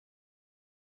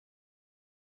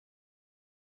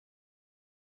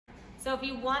So if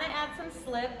you want to add some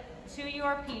slip to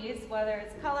your piece, whether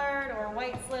it's colored or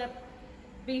white slip,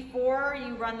 before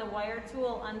you run the wire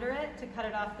tool under it to cut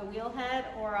it off the wheel head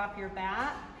or off your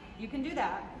bat, you can do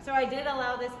that. So I did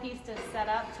allow this piece to set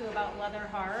up to about leather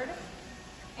hard,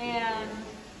 and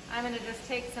I'm going to just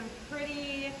take some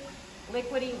pretty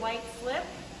liquidy white slip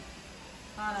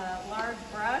on a large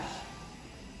brush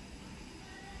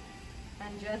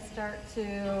and just start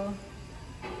to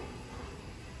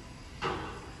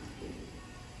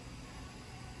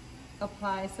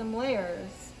apply some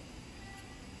layers.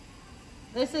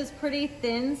 This is pretty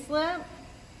thin slip.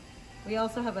 We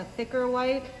also have a thicker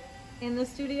white in the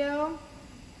studio,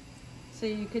 so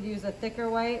you could use a thicker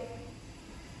white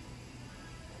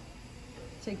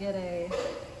to get a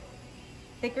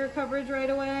thicker coverage right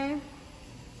away.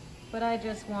 But I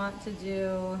just want to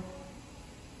do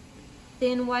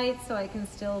thin white so I can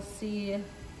still see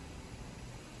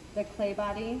the clay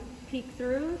body peek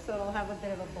through, so it'll have a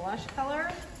bit of a blush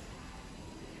color.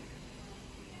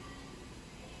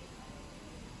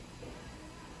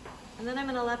 And then I'm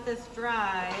going to let this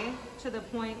dry to the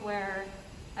point where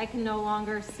I can no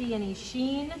longer see any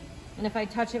sheen. And if I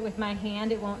touch it with my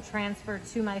hand, it won't transfer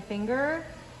to my finger.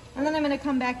 And then I'm going to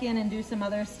come back in and do some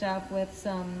other stuff with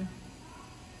some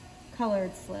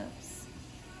colored slips.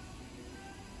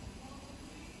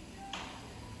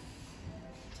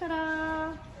 Ta-da!